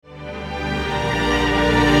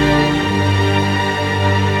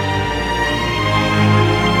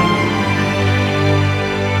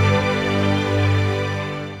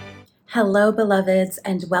Hello, beloveds,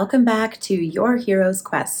 and welcome back to Your Hero's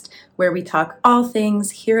Quest, where we talk all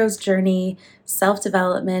things hero's journey,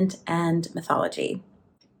 self-development, and mythology.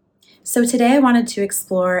 So today I wanted to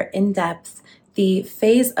explore in depth the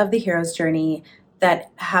phase of the hero's journey that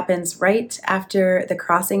happens right after the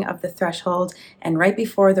crossing of the threshold and right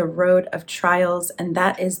before the road of trials, and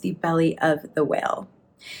that is the belly of the whale.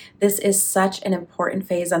 This is such an important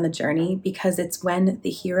phase on the journey because it's when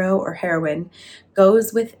the hero or heroine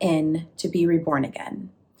goes within to be reborn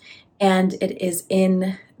again. And it is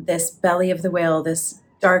in this belly of the whale, this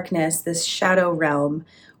darkness, this shadow realm,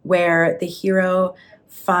 where the hero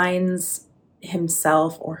finds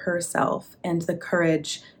himself or herself and the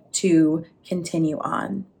courage to continue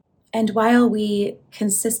on. And while we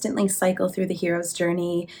consistently cycle through the hero's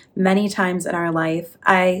journey many times in our life,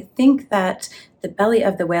 I think that the belly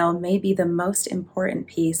of the whale may be the most important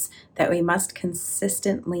piece that we must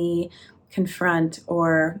consistently confront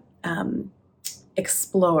or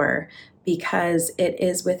explore, because it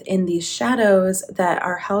is within these shadows that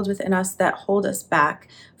are held within us that hold us back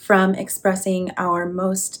from expressing our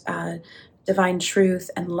most divine truth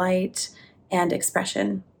and light and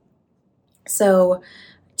expression. So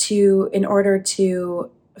in order to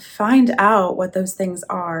find out what those things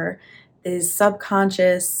are, these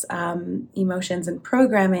subconscious emotions and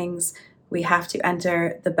programmings, we have to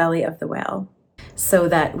enter the belly of the whale so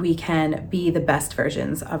that we can be the best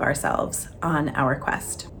versions of ourselves on our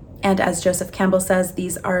quest. And as Joseph Campbell says,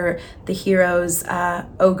 these are the hero's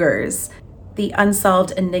ogres, the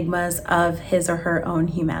unsolved enigmas of his or her own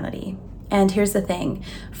humanity. And here's the thing,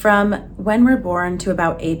 from when we're born to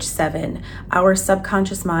about age 7, our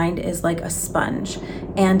subconscious mind is like a sponge,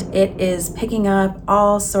 and it is picking up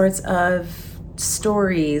all sorts of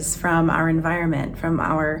stories from our environment, from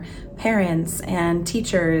our parents and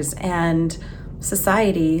teachers and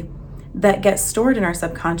society that get stored in our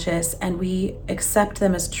subconscious, and we accept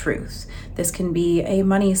them as truth. This can be a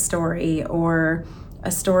money story or a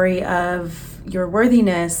story of your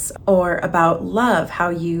worthiness, or about love, how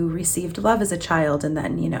you received love as a child, and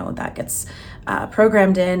then that gets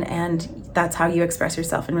programmed in, and that's how you express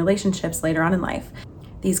yourself in relationships later on in life.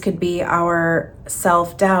 These could be our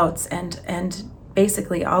self-doubts and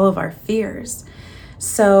basically all of our fears.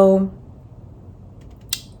 So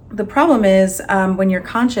the problem is when your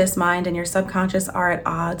conscious mind and your subconscious are at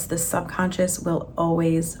odds, the subconscious will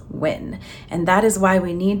always win. And that is why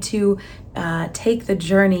we need to take the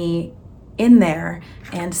journey in there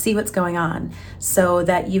and see what's going on, so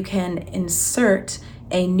that you can insert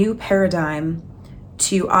a new paradigm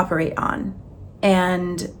to operate on.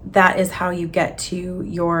 And that is how you get to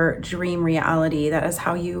your dream reality. That is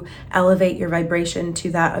how you elevate your vibration to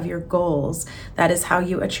that of your goals. That is how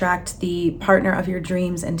you attract the partner of your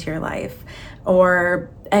dreams into your life, or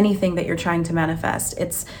anything that you're trying to manifest.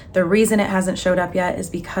 It's the reason it hasn't showed up yet is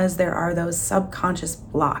because there are those subconscious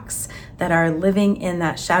blocks that are living in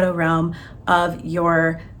that shadow realm of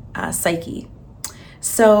your psyche.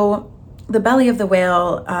 So the belly of the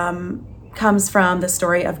whale comes from the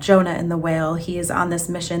story of Jonah and the whale. He is on this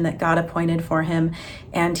mission that God appointed for him,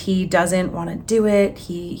 and he doesn't want to do it.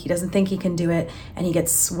 He doesn't think he can do it, and he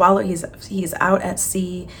gets swallowed. He's out at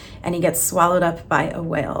sea, and he gets swallowed up by a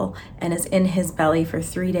whale and is in his belly for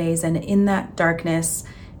 3 days. And in that darkness,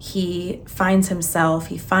 he finds himself,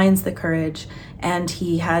 he finds the courage, and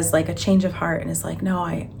he has like a change of heart and is like, no,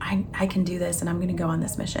 I can do this, and I'm going to go on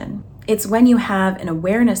this mission. It's when you have an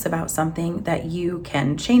awareness about something that you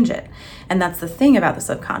can change it. And that's the thing about the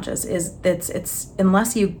subconscious, is it's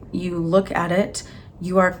unless you look at it,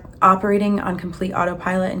 you are operating on complete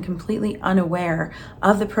autopilot and completely unaware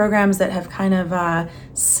of the programs that have kind of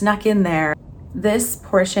snuck in there. This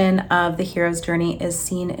portion of the hero's journey is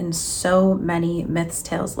seen in so many myths,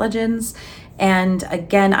 tales, legends, and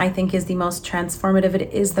again, I think is the most transformative.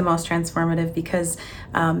 It is the most transformative because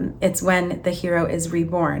it's when the hero is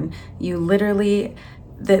reborn. You literally,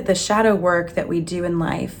 the shadow work that we do in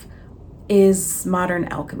life is modern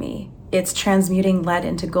alchemy. It's transmuting lead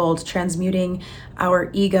into gold, transmuting our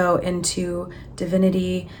ego into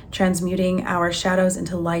divinity, transmuting our shadows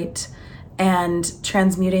into light, and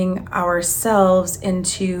transmuting ourselves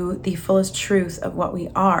into the fullest truth of what we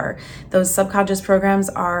are. Those subconscious programs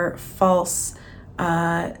are false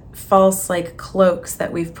like cloaks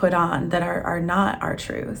that we've put on that are not our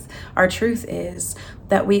truth. Our truth is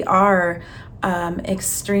that we are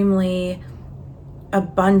extremely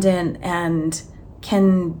abundant and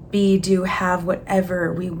can have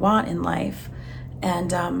whatever we want in life.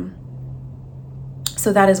 And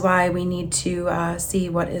so that is why we need to see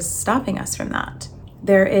what is stopping us from that.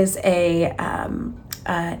 There is a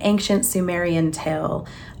ancient Sumerian tale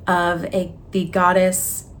of the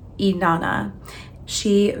goddess Inanna.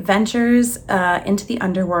 She ventures into the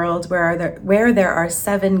underworld where there are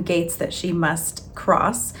 7 gates that she must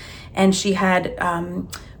cross. And she had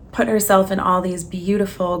put herself in all these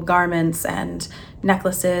beautiful garments and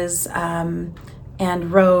necklaces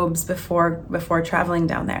and robes before traveling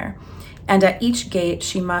down there. And at each gate,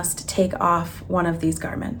 she must take off one of these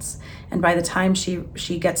garments. And by the time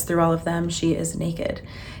she gets through all of them, she is naked.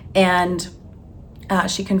 And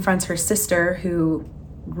she confronts her sister, who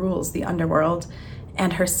rules the underworld,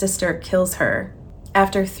 and her sister kills her.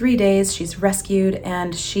 After 3 days, she's rescued,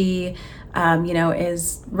 and she,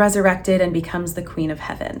 is resurrected and becomes the Queen of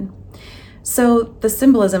Heaven. So the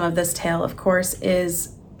symbolism of this tale, of course,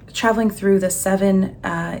 is traveling through the 7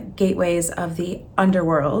 gateways of the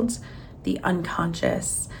underworld, the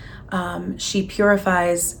unconscious. She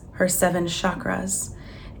purifies her 7 chakras,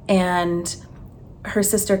 and her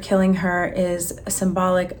sister killing her is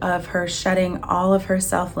symbolic of her shedding all of her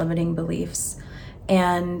self-limiting beliefs.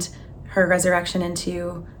 And her resurrection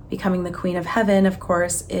into becoming the Queen of Heaven, of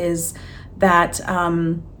course, is that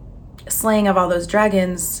slaying of all those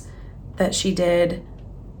dragons that she did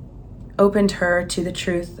opened her to the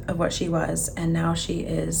truth of what she was. And now she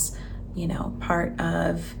is, part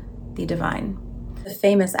of the divine. The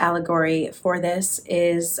famous allegory for this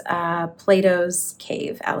is Plato's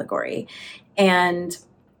cave allegory. And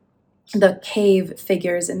the cave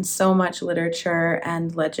figures in so much literature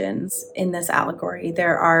and legends in this allegory.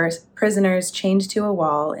 There are prisoners chained to a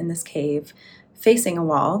wall in this cave, facing a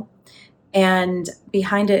wall, and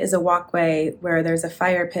behind it is a walkway where there's a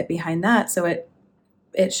fire pit behind that, so it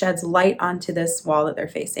sheds light onto this wall that they're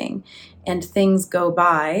facing, and things go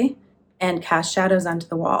by and cast shadows onto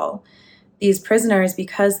the wall. These prisoners,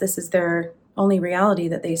 because this is their only reality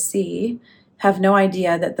that they see, have no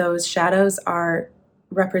idea that those shadows are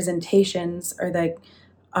representations or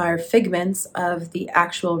are figments of the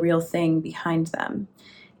actual real thing behind them.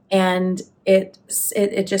 And it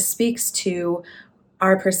just speaks to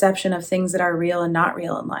our perception of things that are real and not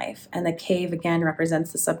real in life. And the cave, again,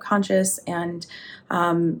 represents the subconscious and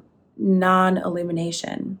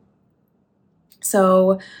non-illumination.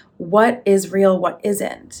 So what is real, what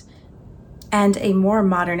isn't? And a more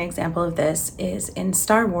modern example of this is in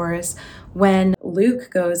Star Wars, when Luke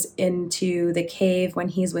goes into the cave when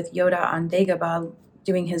he's with Yoda on Dagobah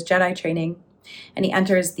doing his Jedi training, and he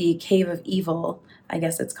enters the Cave of Evil, I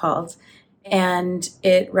guess it's called, and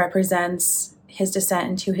it represents his descent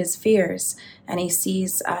into his fears. And he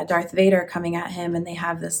sees Darth Vader coming at him, and they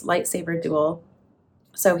have this lightsaber duel.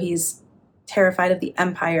 So he's terrified of the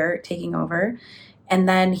Empire taking over. And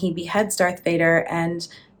then he beheads Darth Vader, and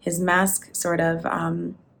his mask sort of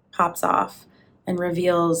pops off and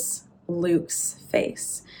reveals Luke's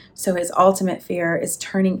face. So his ultimate fear is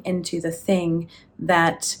turning into the thing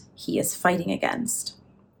that he is fighting against.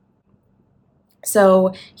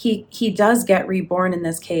 So he does get reborn in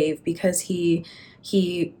this cave because he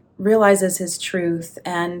realizes his truth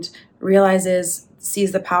and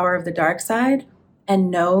sees the power of the dark side and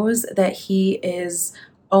knows that he is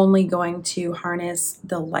only going to harness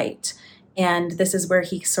the light. And this is where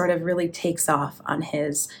he sort of really takes off on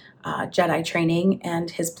his Jedi training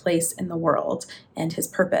and his place in the world and his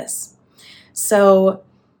purpose. So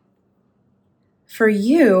for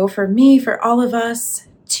you, for me, for all of us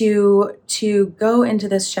to go into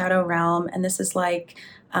this shadow realm, and this is like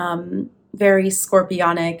very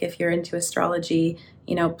scorpionic if you're into astrology.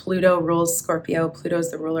 Pluto rules Scorpio.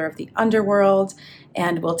 Pluto's the ruler of the underworld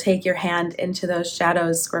and will take your hand into those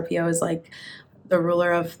shadows. Scorpio is like the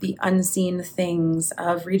ruler of the unseen things,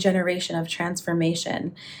 of regeneration, of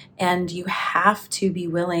transformation. And you have to be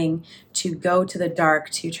willing to go to the dark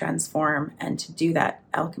to transform and to do that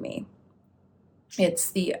alchemy.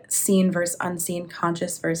 It's the seen versus unseen,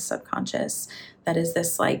 conscious versus subconscious. That is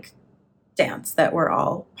this like dance that we're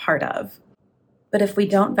all part of. But if we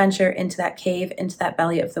don't venture into that cave, into that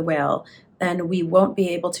belly of the whale, then we won't be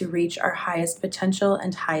able to reach our highest potential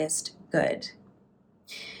and highest good.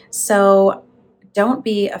 So don't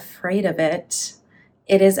be afraid of it.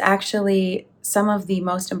 It is actually some of the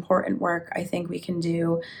most important work I think we can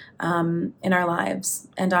do in our lives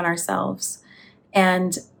and on ourselves.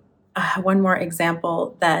 And one more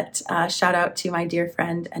example that shout out to my dear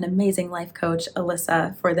friend and amazing life coach,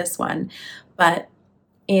 Alyssa, for this one. But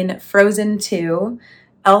in Frozen 2,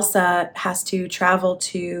 Elsa has to travel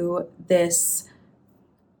to this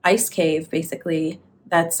ice cave, basically,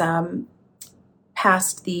 that's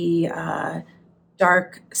past the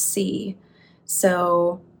dark sea.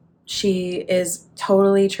 So she is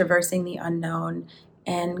totally traversing the unknown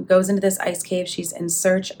and goes into this ice cave. She's in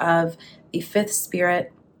search of the 5th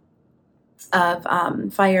spirit, of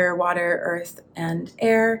fire, water, earth, and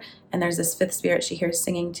air. And there's this fifth spirit she hears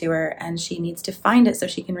singing to her, and she needs to find it so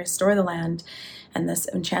she can restore the land and this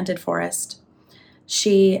enchanted forest.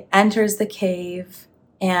 She enters the cave,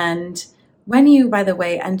 and when you, by the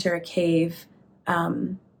way, enter a cave,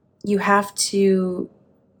 you have to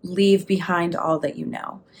leave behind all that you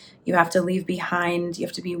know. You have to leave behind, you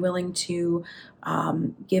have to be willing to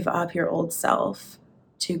give up your old self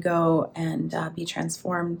to go and be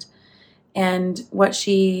transformed. And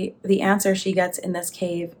the answer she gets in this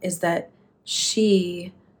cave is that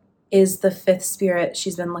she is the fifth spirit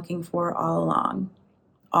she's been looking for all along.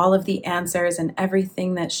 All of the answers and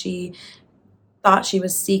everything that she thought she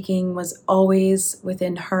was seeking was always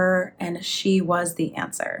within her, and she was the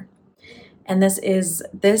answer. And this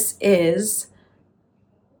is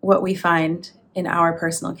what we find in our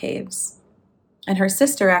personal caves. And her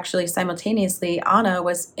sister, actually, simultaneously, Anna,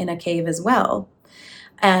 was in a cave as well.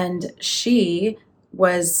 And she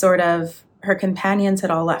was her companions had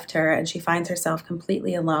all left her, and she finds herself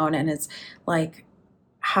completely alone and is like,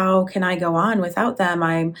 how can I go on without them?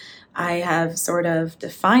 I have sort of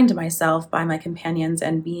defined myself by my companions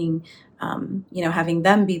and being, having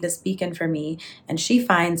them be this beacon for me. And she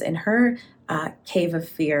finds in her cave of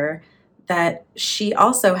fear that she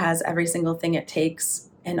also has every single thing it takes,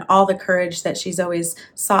 and all the courage that she's always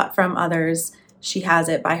sought from others. She has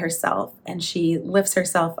it by herself, and she lifts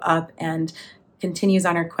herself up and continues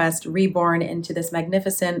on her quest, reborn into this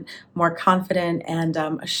magnificent, more confident and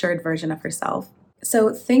assured version of herself.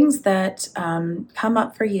 So things that come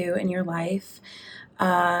up for you in your life,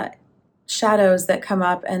 shadows that come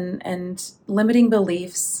up, and limiting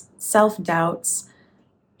beliefs, self-doubts,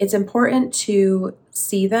 it's important to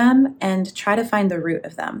see them and try to find the root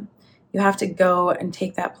of them. You have to go and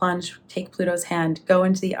take that plunge, take Pluto's hand, go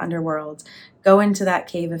into the underworld, go into that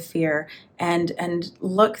cave of fear, and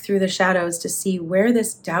look through the shadows to see where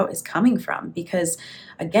this doubt is coming from. Because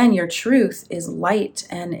again, your truth is light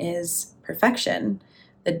and is perfection.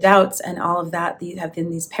 The doubts and all of that, you have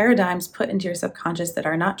these paradigms put into your subconscious that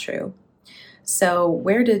are not true. So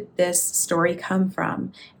where did this story come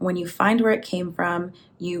from? And when you find where it came from,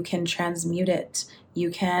 you can transmute it.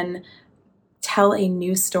 You can tell a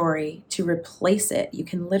new story to replace it. You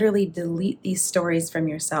can literally delete these stories from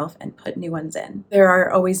yourself and put new ones in. There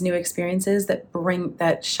are always new experiences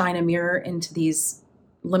that shine a mirror into these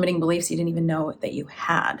limiting beliefs you didn't even know that you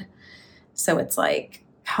had. So it's like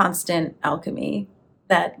constant alchemy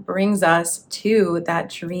that brings us to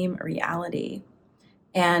that dream reality.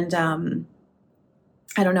 And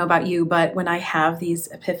I don't know about you, but when I have these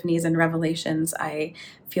epiphanies and revelations, I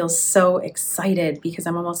feel so excited because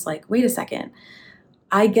I'm almost like, wait a second,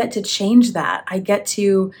 I get to change that. I get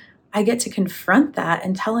to confront that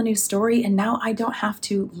and tell a new story. And now I don't have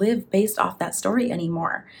to live based off that story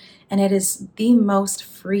anymore. And it is the most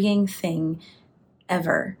freeing thing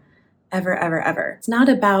ever. Ever, ever, ever. It's not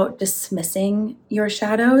about dismissing your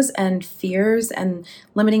shadows and fears and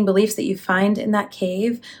limiting beliefs that you find in that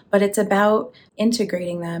cave, but it's about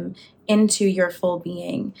integrating them into your full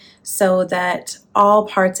being so that all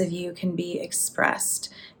parts of you can be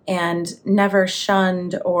expressed and never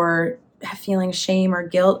shunned or feeling shame or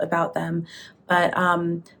guilt about them, but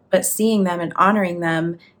seeing them and honoring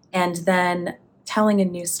them, and then telling a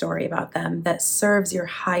new story about them that serves your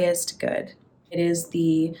highest good. It is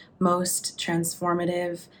the most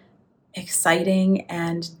transformative, exciting,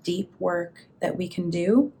 and deep work that we can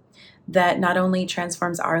do that not only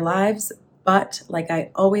transforms our lives, but like I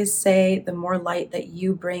always say, the more light that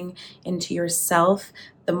you bring into yourself,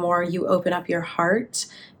 the more you open up your heart,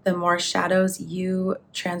 the more shadows you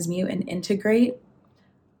transmute and integrate,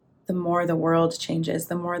 the more the world changes,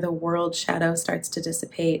 the more the world shadow starts to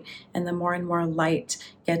dissipate, and the more and more light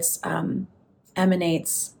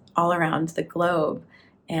emanates all around the globe.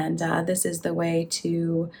 And this is the way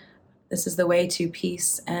to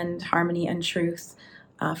peace and harmony and truth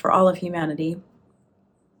for all of humanity.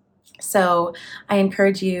 So I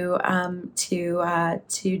encourage you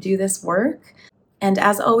to do this work. And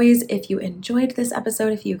as always, if you enjoyed this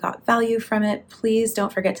episode, if you got value from it, please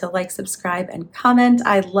don't forget to like, subscribe, and comment.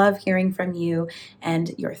 I love hearing from you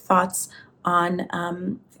and your thoughts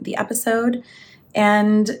on the episode.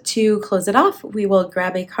 And to close it off, we will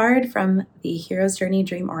grab a card from the Hero's Journey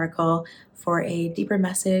Dream Oracle for a deeper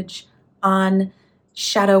message on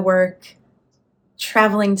shadow work,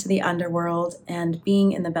 traveling to the underworld, and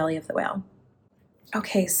being in the belly of the whale.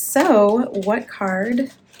 Okay, so what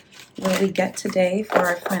card will we get today for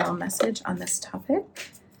our final message on this topic?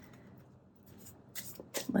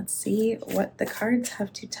 Let's see what the cards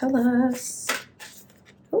have to tell us.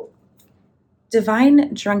 Oh,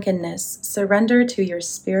 Divine drunkenness, surrender to your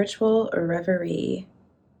spiritual reverie.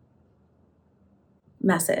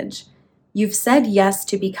 Message. You've said yes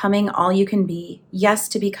to becoming all you can be, yes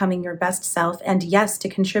to becoming your best self, and yes to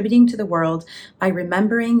contributing to the world by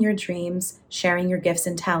remembering your dreams, sharing your gifts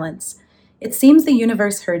and talents. It seems the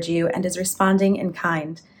universe heard you and is responding in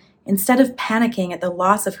kind. Instead of panicking at the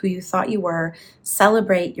loss of who you thought you were,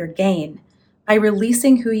 celebrate your gain. By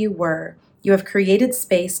releasing who you were, you have created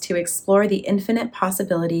space to explore the infinite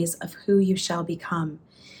possibilities of who you shall become.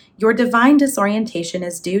 Your divine disorientation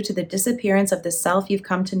is due to the disappearance of the self you've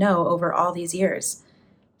come to know over all these years.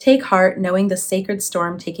 Take heart, knowing the sacred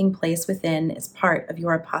storm taking place within is part of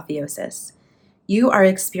your apotheosis. You are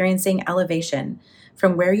experiencing elevation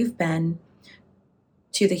from where you've been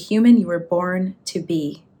to the human you were born to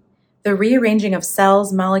be. The rearranging of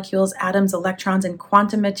cells, molecules, atoms, electrons, and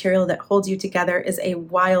quantum material that holds you together is a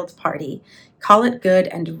wild party. Call it good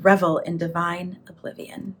and revel in divine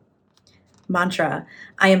oblivion. Mantra,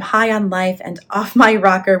 I am high on life and off my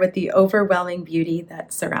rocker with the overwhelming beauty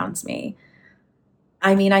that surrounds me.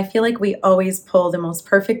 I mean, I feel like we always pull the most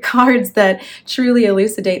perfect cards that truly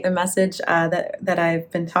elucidate the message that I've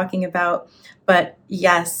been talking about. But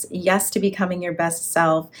yes, yes to becoming your best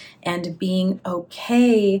self and being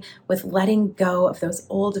okay with letting go of those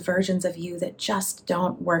old versions of you that just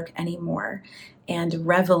don't work anymore, and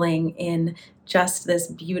reveling in just this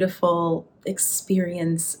beautiful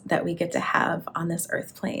experience that we get to have on this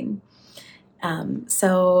earth plane.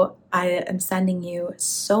 So I am sending you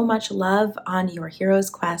so much love on your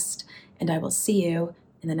hero's quest, and I will see you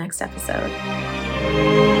in the next episode.